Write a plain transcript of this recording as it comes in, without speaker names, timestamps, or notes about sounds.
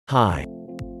Hi.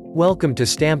 Welcome to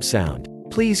Stamp Sound.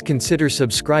 Please consider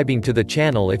subscribing to the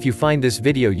channel if you find this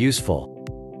video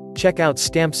useful. Check out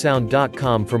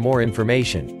stampsound.com for more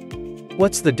information.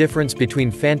 What's the difference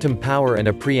between phantom power and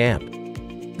a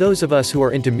preamp? Those of us who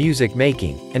are into music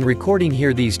making and recording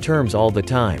hear these terms all the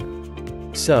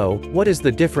time. So, what is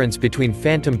the difference between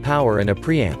phantom power and a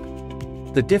preamp?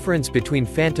 The difference between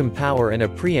phantom power and a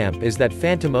preamp is that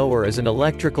phantom Aura is an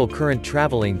electrical current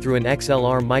traveling through an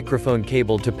XLR microphone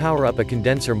cable to power up a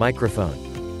condenser microphone.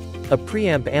 A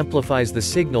preamp amplifies the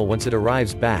signal once it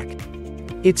arrives back.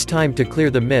 It's time to clear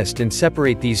the mist and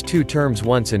separate these two terms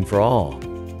once and for all.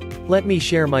 Let me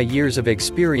share my years of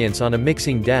experience on a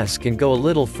mixing desk and go a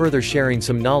little further, sharing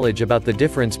some knowledge about the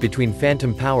difference between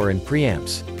phantom power and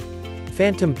preamps.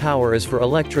 Phantom power is for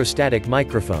electrostatic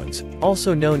microphones,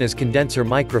 also known as condenser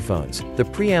microphones. The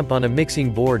preamp on a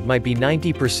mixing board might be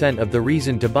 90% of the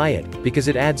reason to buy it, because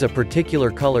it adds a particular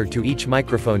color to each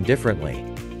microphone differently.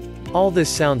 All this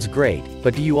sounds great,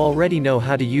 but do you already know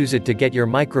how to use it to get your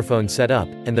microphone set up,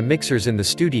 and the mixers in the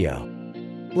studio?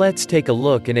 Let's take a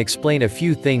look and explain a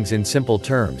few things in simple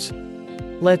terms.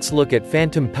 Let's look at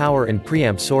phantom power and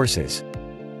preamp sources.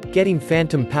 Getting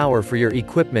phantom power for your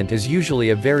equipment is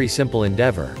usually a very simple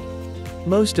endeavor.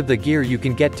 Most of the gear you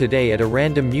can get today at a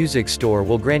random music store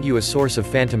will grant you a source of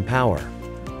phantom power.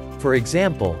 For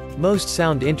example, most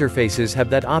sound interfaces have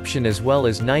that option, as well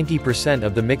as 90%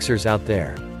 of the mixers out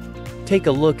there. Take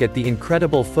a look at the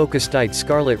incredible Focusrite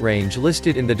Scarlett range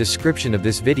listed in the description of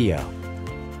this video.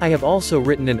 I have also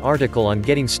written an article on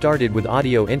getting started with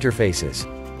audio interfaces.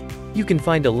 You can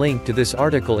find a link to this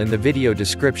article in the video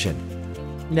description.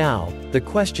 Now, the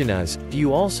question is, do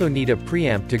you also need a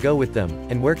preamp to go with them,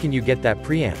 and where can you get that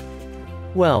preamp?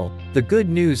 Well, the good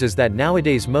news is that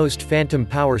nowadays most phantom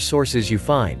power sources you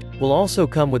find will also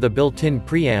come with a built-in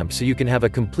preamp, so you can have a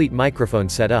complete microphone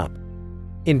set up.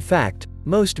 In fact,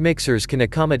 most mixers can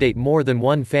accommodate more than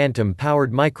one phantom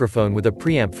powered microphone with a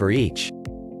preamp for each.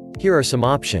 Here are some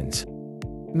options.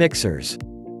 Mixers.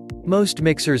 Most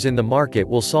mixers in the market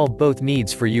will solve both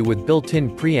needs for you with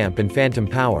built-in preamp and phantom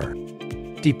power.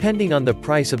 Depending on the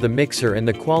price of the mixer and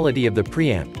the quality of the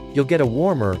preamp, you'll get a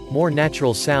warmer, more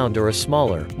natural sound or a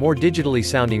smaller, more digitally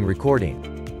sounding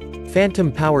recording.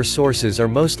 Phantom power sources are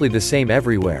mostly the same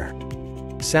everywhere.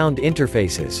 Sound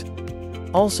interfaces.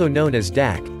 Also known as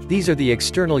DAC, these are the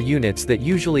external units that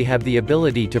usually have the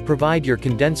ability to provide your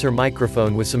condenser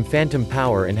microphone with some phantom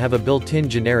power and have a built-in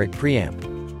generic preamp.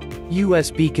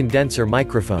 USB condenser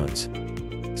microphones.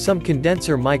 Some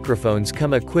condenser microphones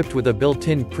come equipped with a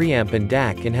built-in preamp and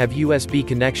DAC and have USB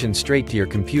connection straight to your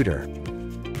computer.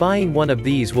 Buying one of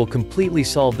these will completely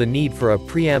solve the need for a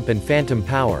preamp and phantom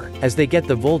power, as they get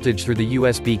the voltage through the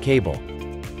USB cable.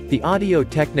 The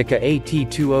Audio-Technica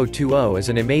AT2020 is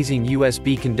an amazing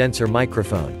USB condenser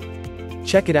microphone.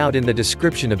 Check it out in the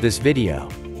description of this video.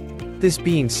 This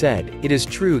being said, it is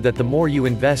true that the more you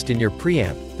invest in your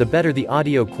preamp, the better the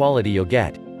audio quality you'll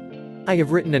get. I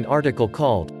have written an article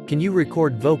called, "Can You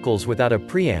Record Vocals Without a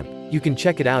Preamp?" You can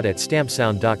check it out at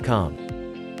stampsound.com.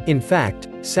 In fact,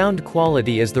 sound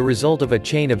quality is the result of a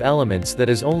chain of elements that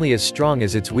is only as strong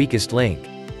as its weakest link.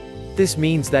 This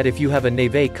means that if you have a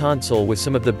Neve console with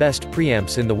some of the best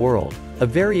preamps in the world, a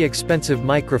very expensive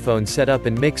microphone setup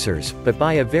and mixers, but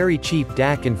buy a very cheap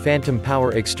DAC and phantom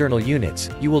power external units,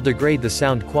 you will degrade the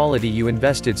sound quality you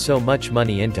invested so much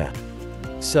money into.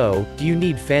 So, do you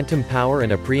need phantom power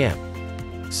and a preamp?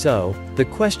 So, the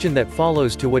question that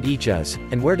follows to what each is,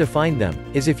 and where to find them,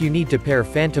 is if you need to pair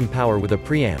phantom power with a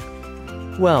preamp.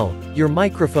 Well, your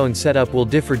microphone setup will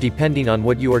differ depending on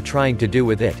what you are trying to do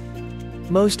with it.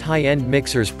 Most high-end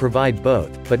mixers provide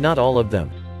both, but not all of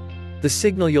them. The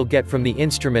signal you'll get from the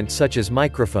instrument, such as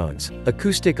microphones,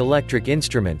 acoustic electric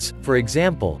instruments, for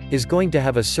example, is going to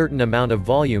have a certain amount of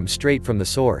volume straight from the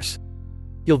source.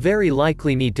 You'll very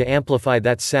likely need to amplify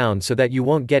that sound so that you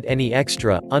won't get any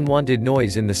extra, unwanted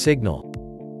noise in the signal.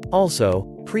 Also,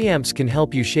 preamps can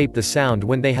help you shape the sound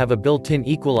when they have a built-in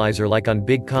equalizer like on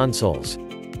big consoles.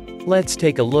 Let's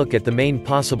take a look at the main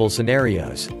possible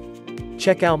scenarios.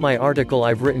 Check out my article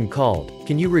I've written called,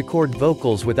 "Can You Record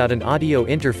Vocals Without an Audio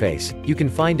Interface?" You can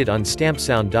find it on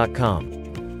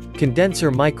stampsound.com.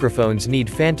 Condenser microphones need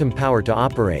phantom power to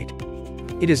operate.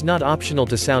 It is not optional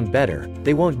to sound better,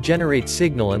 they won't generate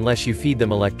signal unless you feed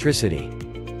them electricity.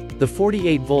 The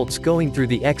 48 volts going through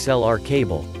the XLR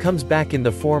cable comes back in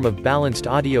the form of balanced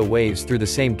audio waves through the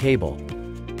same cable.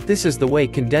 This is the way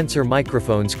condenser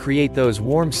microphones create those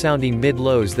warm-sounding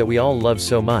mid-lows that we all love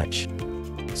so much.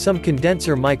 Some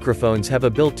condenser microphones have a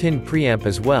built-in preamp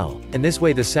as well, and this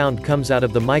way the sound comes out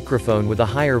of the microphone with a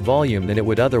higher volume than it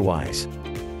would otherwise.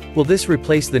 Will this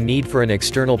replace the need for an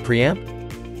external preamp?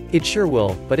 It sure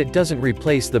will, but it doesn't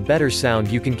replace the better sound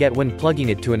you can get when plugging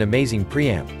it to an amazing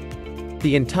preamp.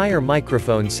 The entire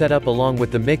microphone setup along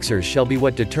with the mixers shall be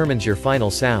what determines your final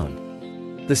sound.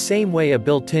 The same way a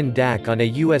built-in DAC on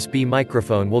a USB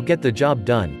microphone will get the job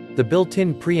done, the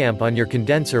built-in preamp on your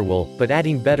condenser will, but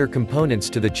adding better components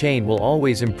to the chain will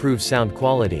always improve sound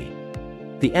quality.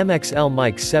 The MXL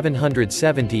Mic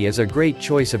 770 is a great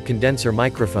choice of condenser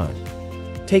microphone.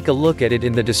 Take a look at it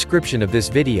in the description of this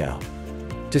video.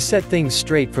 To set things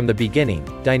straight from the beginning,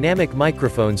 dynamic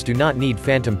microphones do not need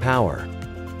phantom power.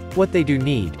 What they do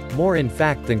need, more in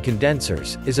fact than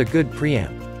condensers, is a good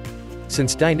preamp.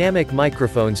 Since dynamic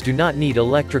microphones do not need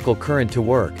electrical current to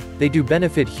work, they do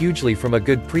benefit hugely from a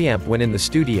good preamp when in the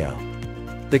studio.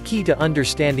 The key to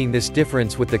understanding this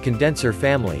difference with the condenser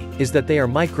family, is that they are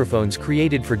microphones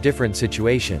created for different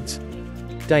situations.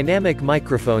 Dynamic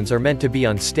microphones are meant to be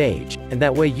on stage, and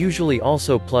that way usually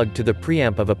also plugged to the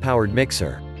preamp of a powered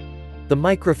mixer. The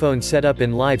microphone setup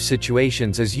in live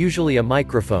situations is usually a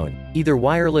microphone, either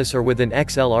wireless or with an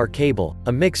XLR cable,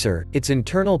 a mixer, its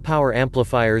internal power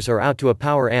amplifiers or out to a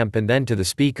power amp and then to the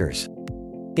speakers.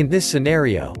 In this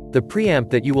scenario, the preamp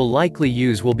that you will likely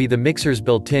use will be the mixers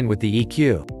built in with the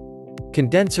EQ.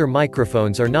 Condenser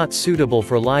microphones are not suitable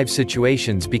for live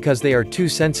situations because they are too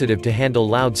sensitive to handle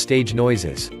loud stage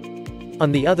noises.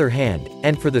 On the other hand,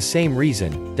 and for the same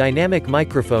reason, dynamic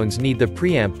microphones need the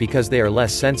preamp because they are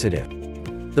less sensitive.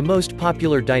 The most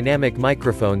popular dynamic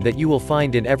microphone that you will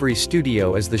find in every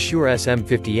studio is the Shure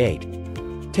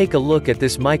SM58. Take a look at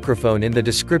this microphone in the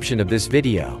description of this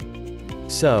video.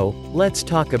 So, let's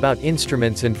talk about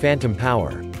instruments and phantom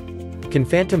power. Can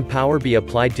phantom power be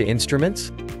applied to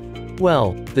instruments?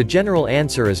 Well, the general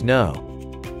answer is no.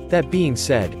 That being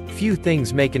said, few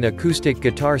things make an acoustic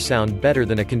guitar sound better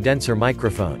than a condenser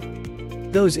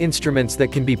microphone. Those instruments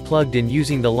that can be plugged in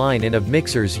using the line-in of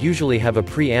mixers usually have a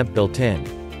preamp built in.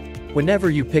 Whenever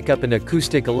you pick up an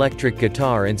acoustic electric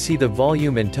guitar and see the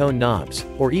volume and tone knobs,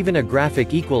 or even a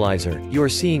graphic equalizer, you are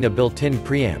seeing a built-in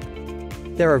preamp.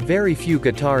 There are very few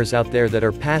guitars out there that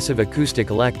are passive acoustic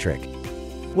electric.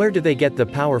 Where do they get the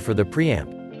power for the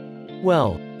preamp?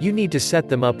 Well, you need to set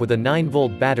them up with a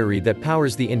 9-volt battery that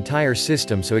powers the entire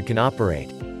system so it can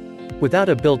operate. Without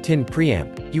a built-in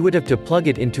preamp, you would have to plug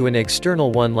it into an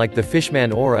external one like the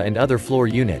Fishman Aura and other floor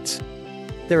units.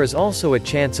 There is also a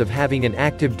chance of having an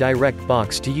active direct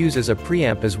box to use as a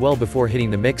preamp as well before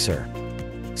hitting the mixer.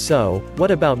 So,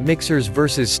 what about mixers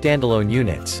versus standalone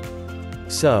units?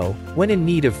 So, when in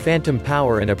need of phantom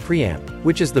power and a preamp,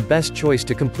 which is the best choice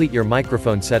to complete your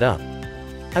microphone setup?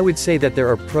 I would say that there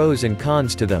are pros and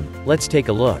cons to them. Let's take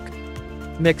a look.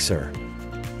 Mixer.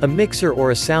 A mixer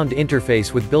or a sound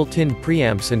interface with built-in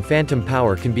preamps and phantom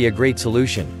power can be a great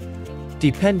solution.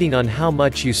 Depending on how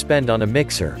much you spend on a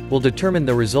mixer, will determine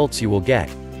the results you will get.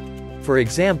 For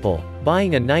example,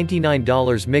 buying a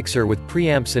 $99 mixer with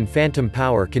preamps and phantom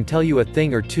power can tell you a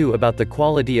thing or two about the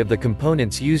quality of the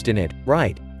components used in it,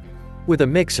 right? With a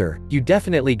mixer, you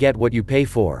definitely get what you pay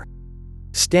for.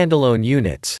 Standalone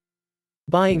units.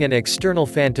 Buying an external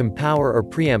phantom power or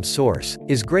preamp source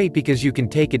is great because you can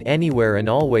take it anywhere and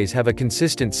always have a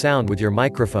consistent sound with your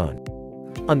microphone.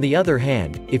 On the other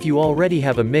hand, if you already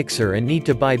have a mixer and need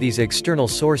to buy these external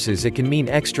sources, it can mean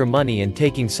extra money and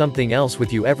taking something else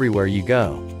with you everywhere you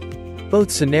go. Both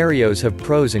scenarios have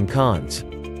pros and cons.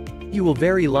 You will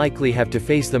very likely have to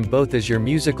face them both as your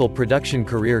musical production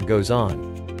career goes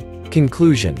on.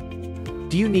 Conclusion.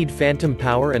 Do you need phantom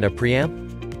power and a preamp?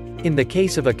 In the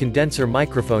case of a condenser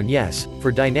microphone, yes;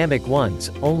 for dynamic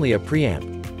ones, only a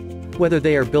preamp. Whether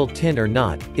they are built in or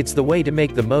not, it's the way to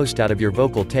make the most out of your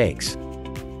vocal takes.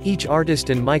 Each artist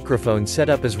and microphone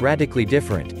setup is radically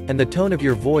different, and the tone of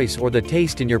your voice or the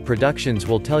taste in your productions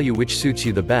will tell you which suits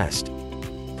you the best.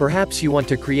 Perhaps you want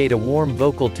to create a warm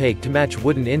vocal take to match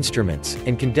wooden instruments,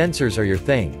 and condensers are your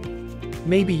thing.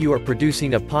 Maybe you are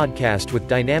producing a podcast with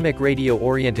dynamic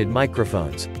radio-oriented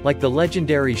microphones, like the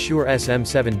legendary Shure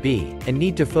SM7B, and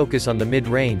need to focus on the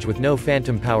mid-range with no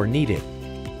phantom power needed.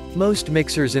 Most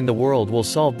mixers in the world will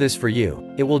solve this for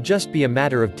you. It will just be a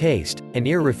matter of taste and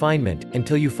ear refinement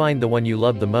until you find the one you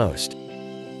love the most.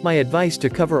 My advice to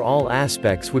cover all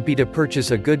aspects would be to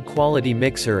purchase a good quality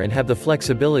mixer and have the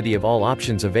flexibility of all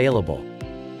options available.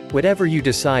 Whatever you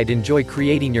decide, enjoy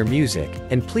creating your music,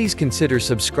 and please consider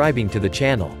subscribing to the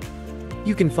channel.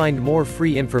 You can find more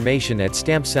free information at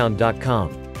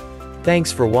stampsound.com.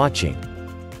 Thanks for watching.